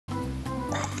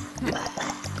Okay.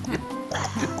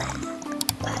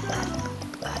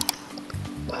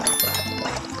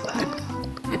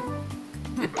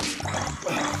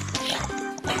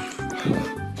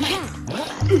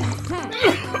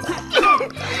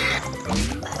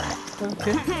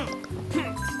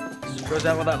 Goes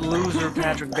out with that loser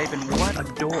Patrick Bacon. What a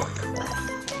dork.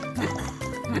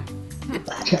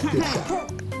 Check this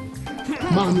out.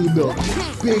 Mommy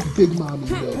milkers. Big mommy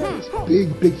milkers.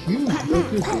 Big, huge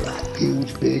milkers and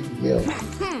huge, big milk.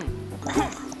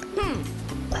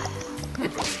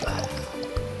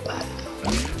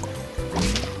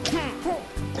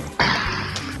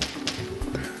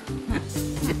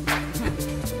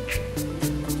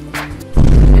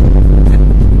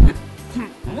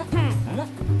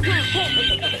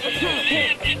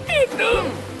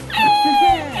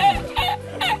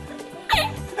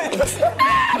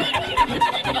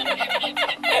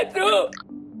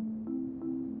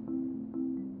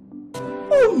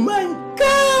 Oh my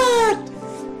God!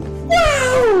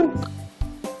 Wow!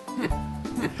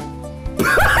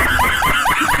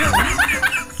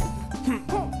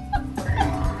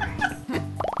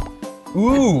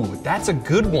 Ooh, that's a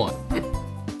good one.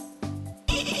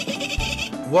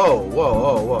 Whoa, whoa,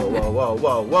 whoa, whoa, whoa, whoa,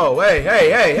 whoa, whoa, hey, hey,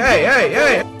 hey, hey, hey,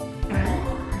 hey!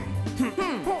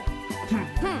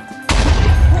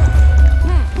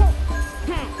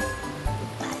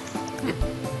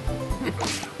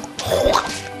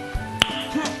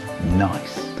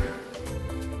 Nice.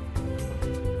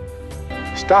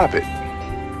 Stop it.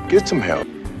 Get some help.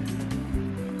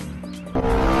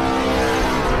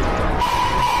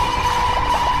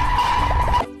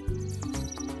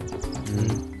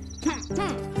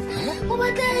 Oh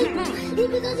my God!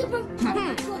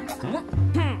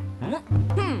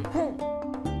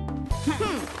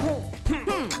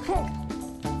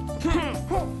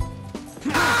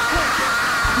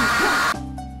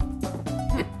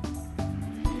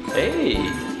 Hey,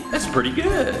 that's pretty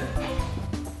good.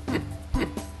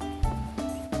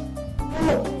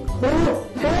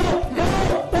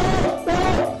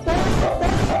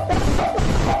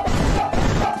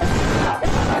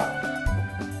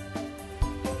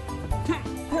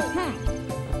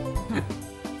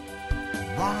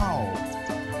 Wow.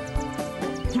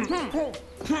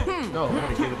 No, I'm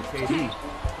gonna give it to KD.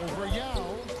 Over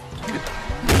y'all.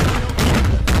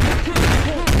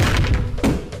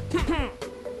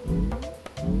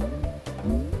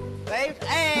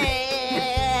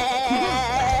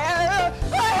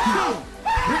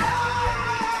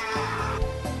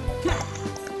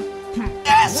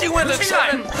 Yes, she went to the shot.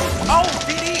 Oh,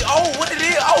 DD. Oh, what it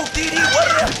is? Oh, DD, what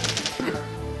it is?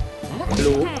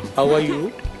 Hello, how are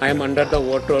you? I am under the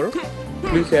water.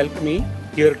 Please help me.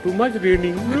 Here too much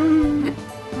raining.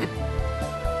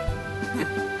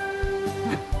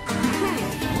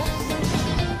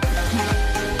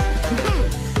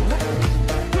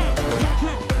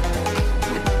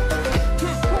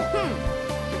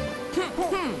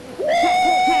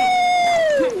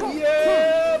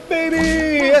 Yeah,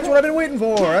 baby. That's what I've been waiting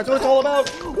for. That's what it's all about.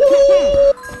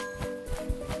 Woo!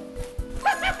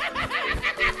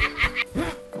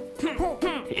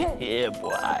 Yeah,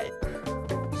 boy.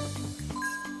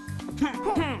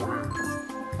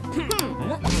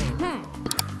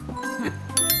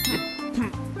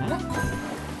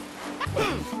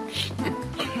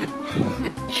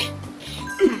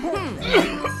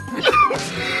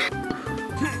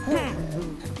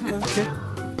 Okay.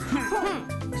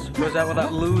 Goes out with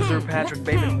that loser Patrick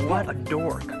Bacon. What a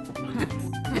dork.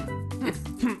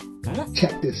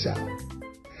 Check this out.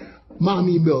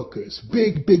 Mommy milkers.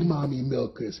 Big mommy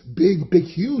milkers. Big,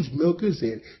 huge milkers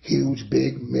and huge,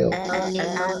 big milk.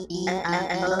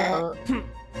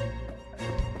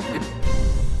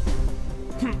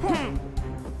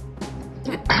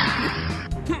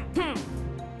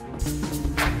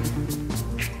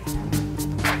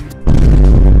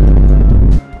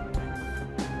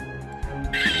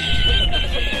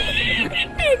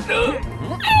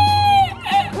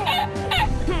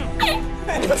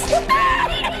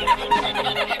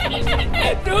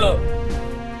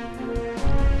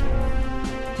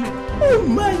 Oh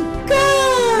my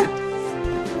God!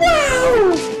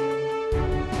 Wow!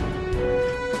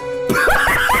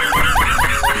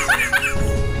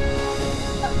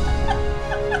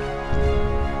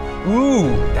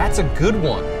 Ooh, that's a good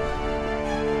one.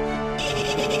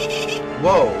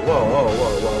 Whoa, whoa, whoa,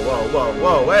 whoa, whoa, whoa, whoa,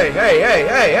 whoa, hey, hey, hey,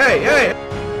 hey, hey, hey!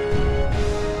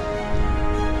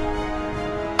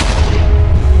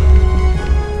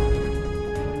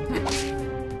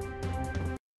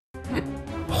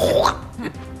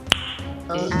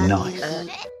 Nice.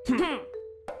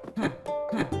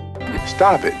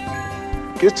 Stop it.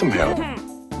 Get some help.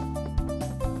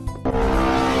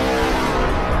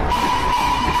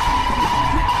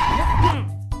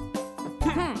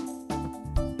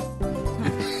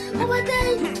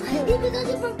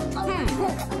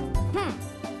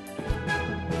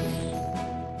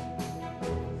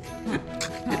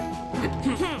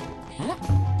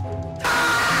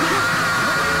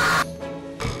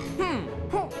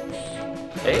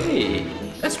 Hey,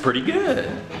 that's pretty good.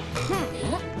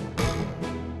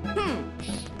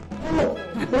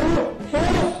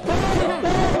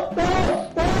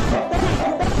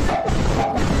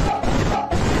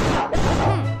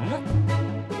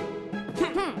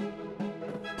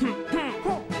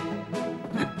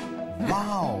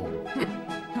 Wow.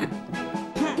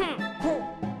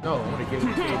 No, I want to give it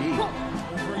to KD.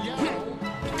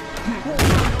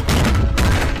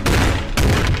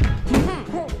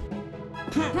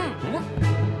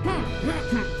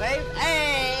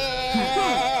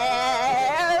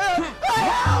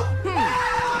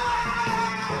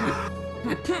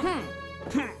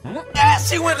 Yes,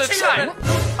 she went to China.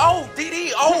 Oh,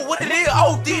 DD. Oh, what it is?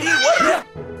 Oh, DD. What?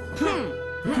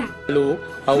 Hello,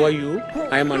 how are you?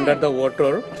 I am under the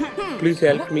water. Please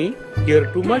help me. Here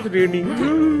too much raining.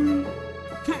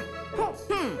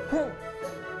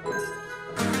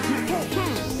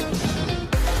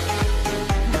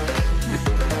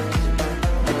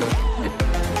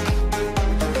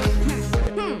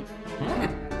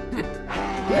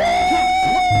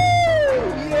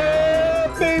 Yeah,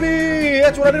 baby!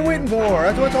 That's what I've been waiting for.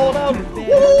 That's what it's all about. Woo!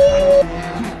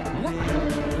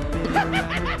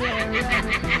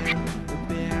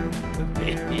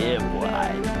 Yeah,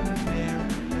 boy.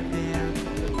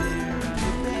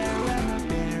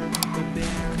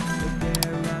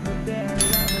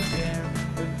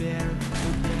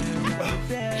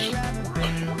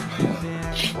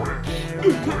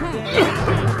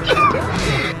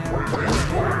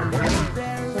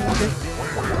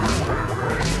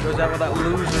 Goes out with that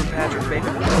loser Patrick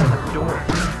Bateman at the door.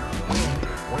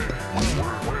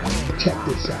 Check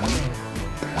this out.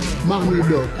 Mommy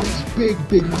milkers, big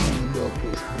mommy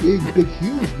milkers, big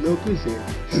huge milkers, and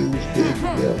huge big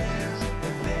milkers.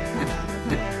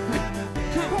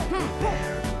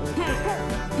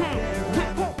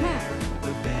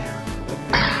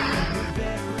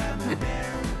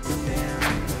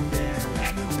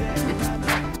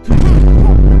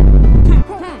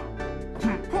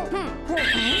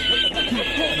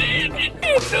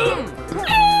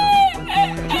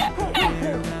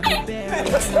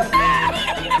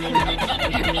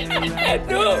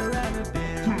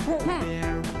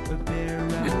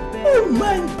 Oh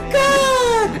my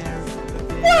God!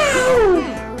 Wow!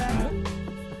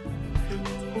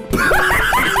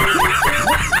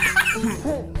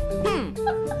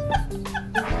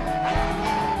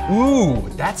 Ooh,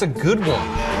 that's a good one.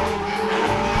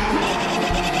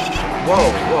 Whoa,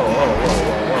 whoa, whoa, whoa,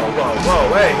 whoa, whoa, whoa,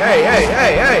 whoa. Hey.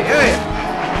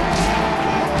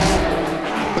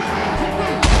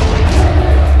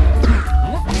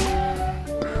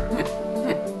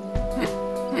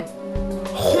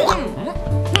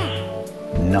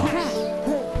 Nice.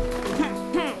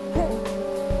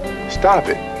 Stop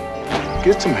it.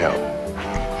 Get some help.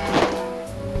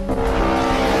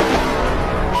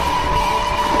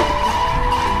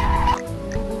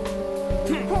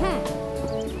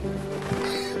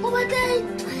 Oh my God!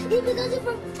 He does it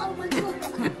from. Oh my God!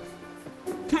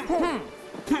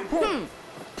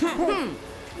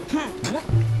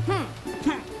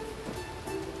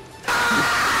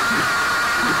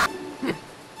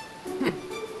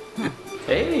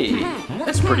 Hey,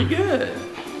 that's pretty good.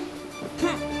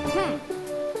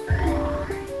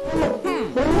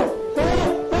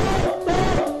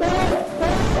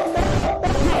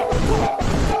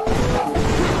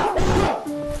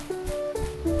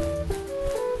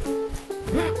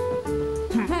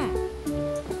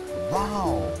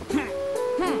 Wow.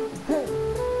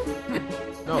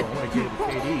 No, I want to give it to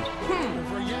KD.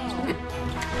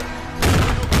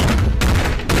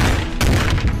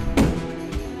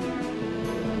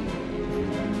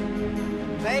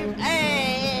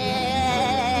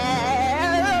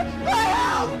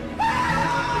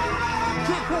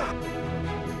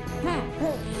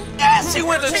 Yes, she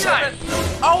went to China.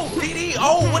 Oh, DD.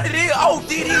 Oh, what it is? Oh,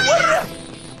 DD. What?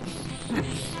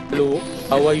 Hello,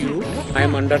 how are you? I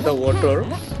am under the water.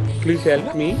 Please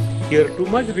help me. Here too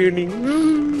much raining.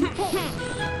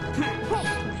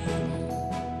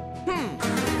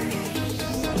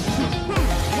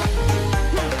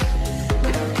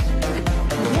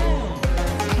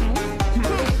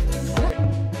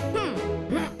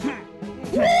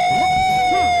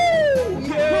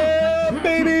 Yeah,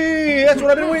 baby! That's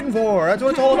what I've been waiting for. That's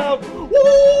what it's all about.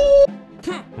 Woo!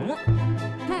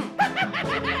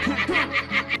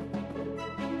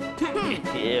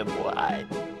 Yeah, boy.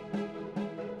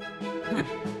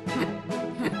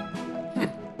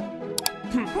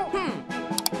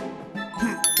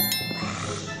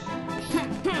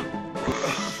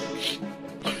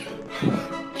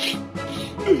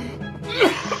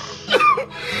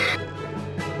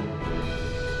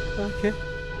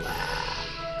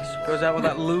 goes out with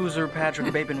that loser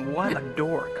Patrick Bateman. What a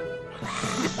dork.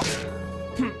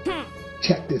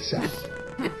 Check this out.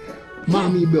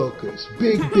 Mommy milkers,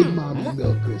 big mommy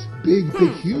milkers, big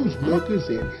huge milkers,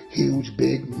 and huge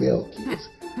big milkies.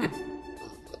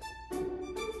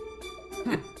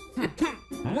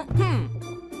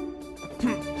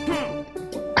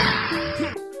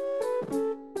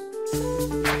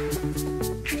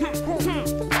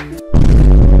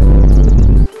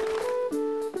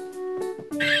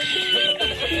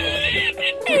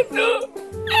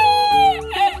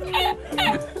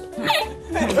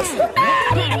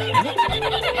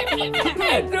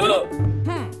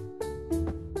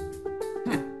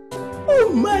 Oh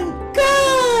my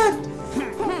God!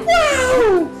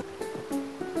 Wow!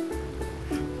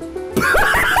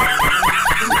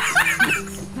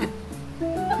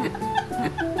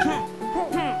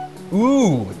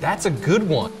 Ooh, that's a good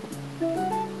one.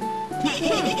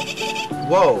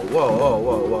 Whoa, whoa, whoa,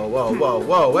 whoa, whoa, whoa, whoa,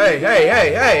 whoa, hey, hey,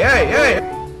 hey, hey, hey, hey!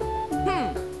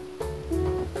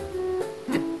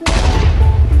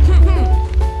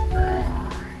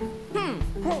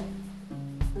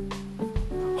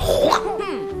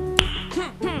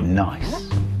 Nice.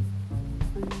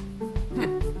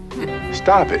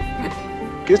 Stop it.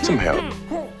 Get some help.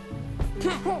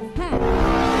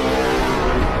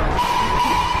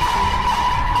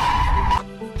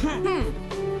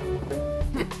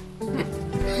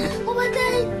 Oh my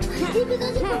God! He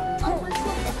because he broke. Oh my God!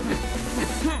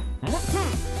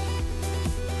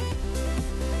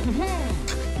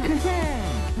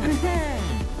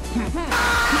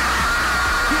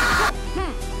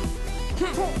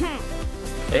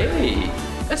 Hey,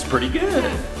 that's pretty good.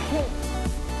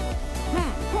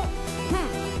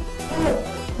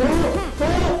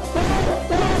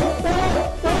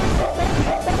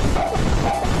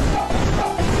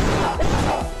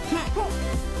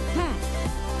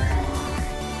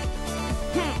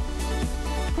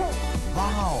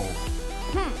 Wow.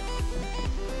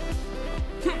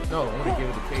 No, I want to give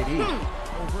it to KD.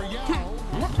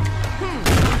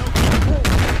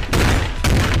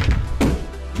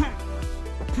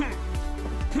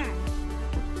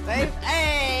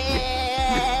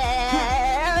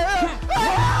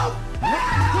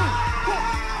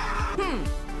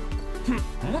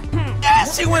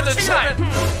 Yes, she went to China.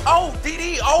 Oh,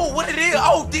 DD. Oh, what it is?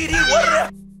 Oh, DD, what it is?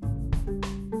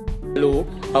 Hello,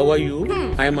 how are you?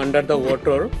 I am under the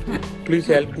water. Please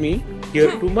help me.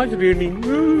 Here too much raining.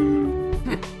 Woo!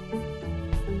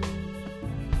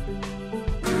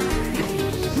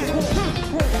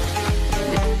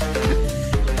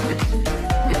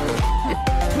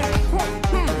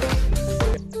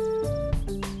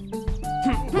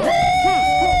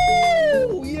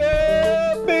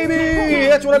 Yeah, baby.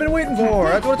 That's what I've been waiting for.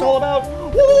 That's what it's all about.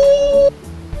 Woo!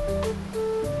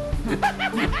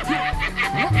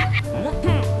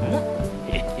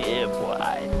 Yeah, boy.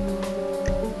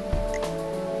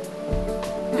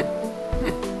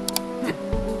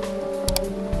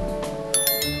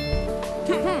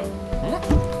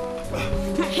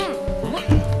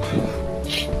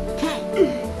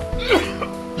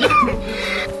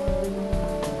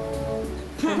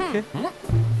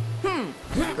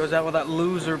 Goes out with that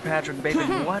loser Patrick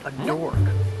Bateman. What a dork.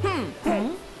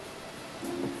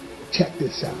 Check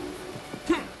this out.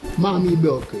 Mommy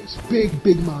milkers, big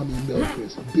mommy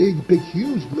milkers, big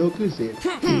huge milkers, and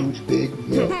huge big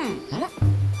milkies.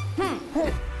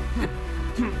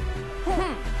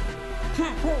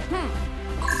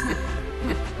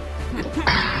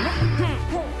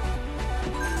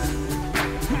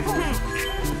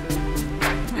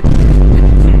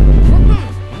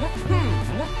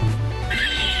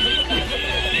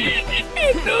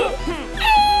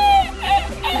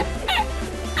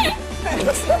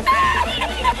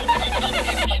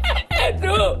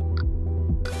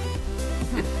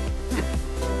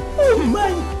 Oh my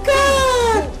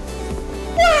God!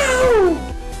 Wow!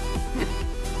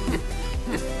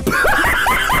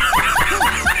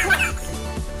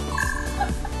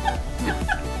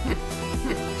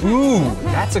 Ooh,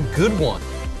 that's a good one.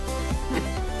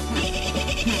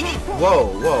 Whoa,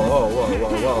 whoa, whoa, whoa,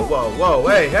 whoa, whoa, whoa, whoa,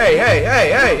 hey, hey, hey,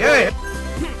 hey, hey, hey!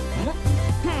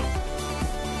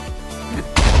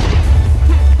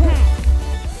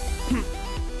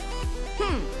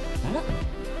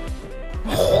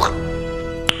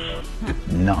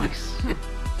 Nice.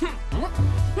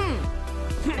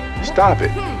 Stop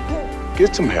it.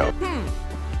 Get some help.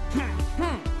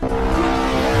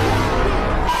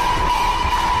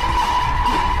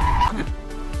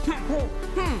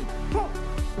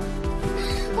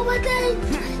 Oh my God!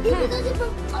 He because he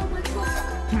broke. Oh my God!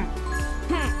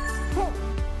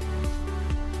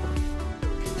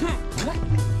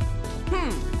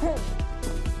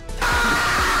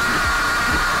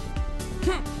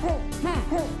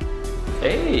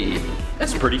 Hey,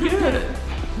 that's pretty good.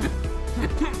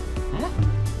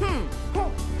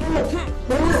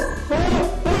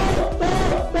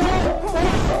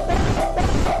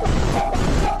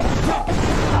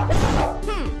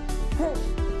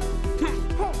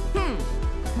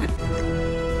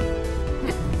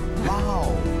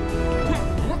 Wow.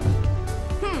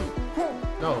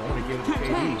 No, I want to give it to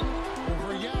KD.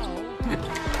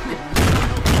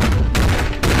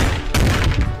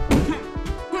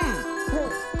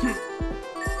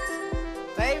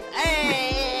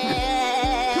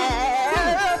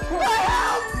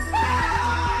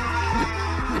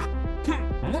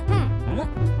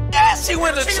 Yes, she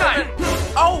went to China.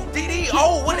 Oh, DD.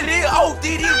 Oh, what it is? Oh,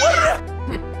 DD. What it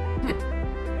is?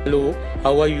 Hello,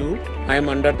 how are you? I am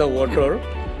under the water.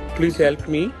 Please help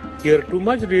me. Here too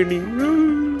much raining.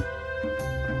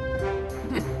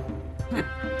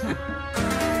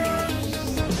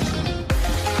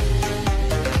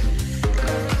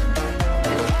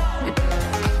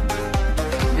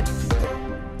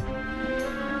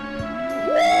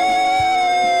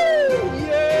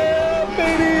 Yeah,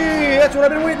 baby! That's what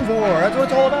I've been waiting for. That's what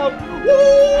it's all about.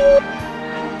 Woo!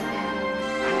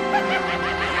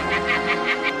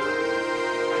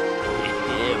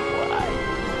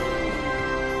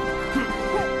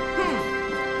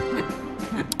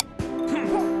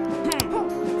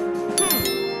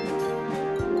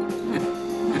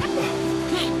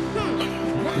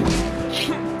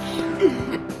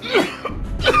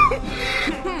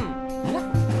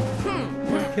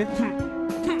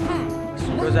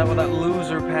 Goes out with that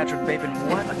loser Patrick Bateman.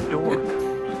 What a dork.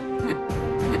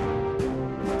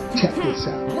 Check this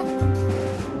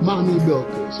out. Mommy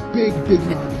milkers, big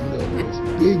mommy milkers,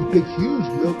 big huge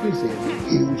milkers, and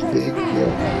huge big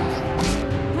milkers.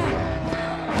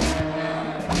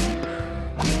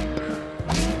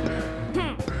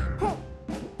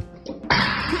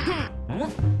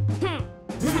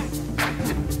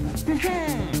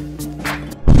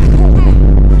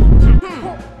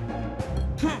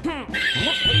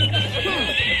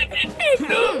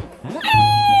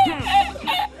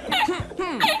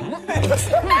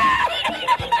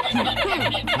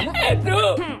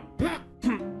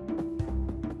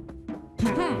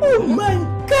 Oh my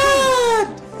God!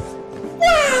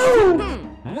 Wow!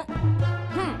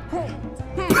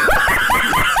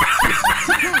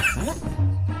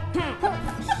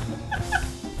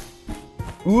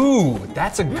 Ooh,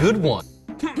 that's a good one.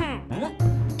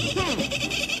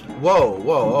 Whoa,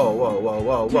 whoa, whoa, whoa, whoa,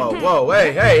 whoa, whoa, whoa,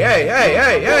 hey, hey, hey, hey,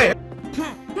 hey, hey!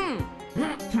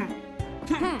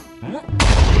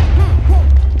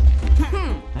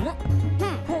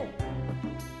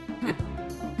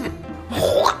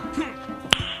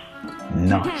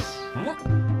 Nice.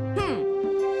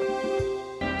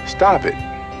 Stop it.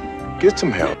 Get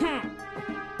some help.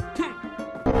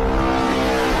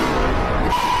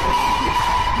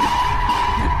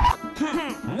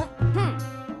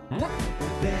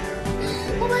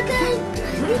 Oh my God!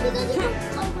 You because you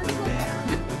oh my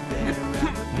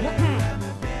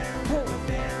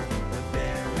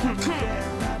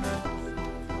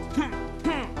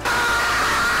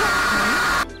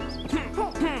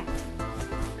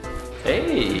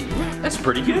Hey, that's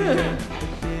pretty good.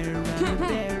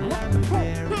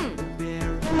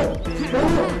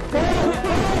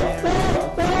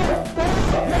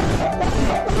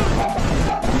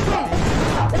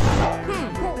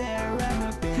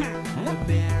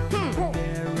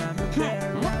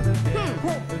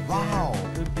 Wow.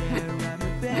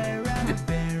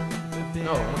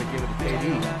 No, I want to give it to KD.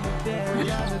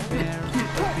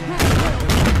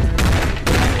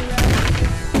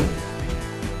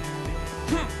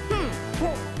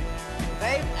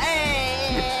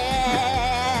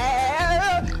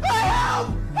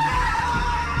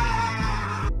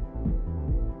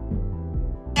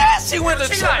 Yes, she went to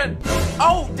China.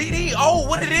 Oh, DD. Oh,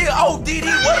 what it is? Oh, DD.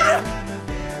 What it is?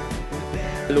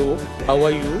 Hello, how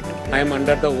are you? I am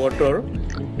under the water.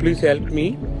 Please help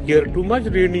me. Here too much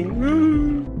raining.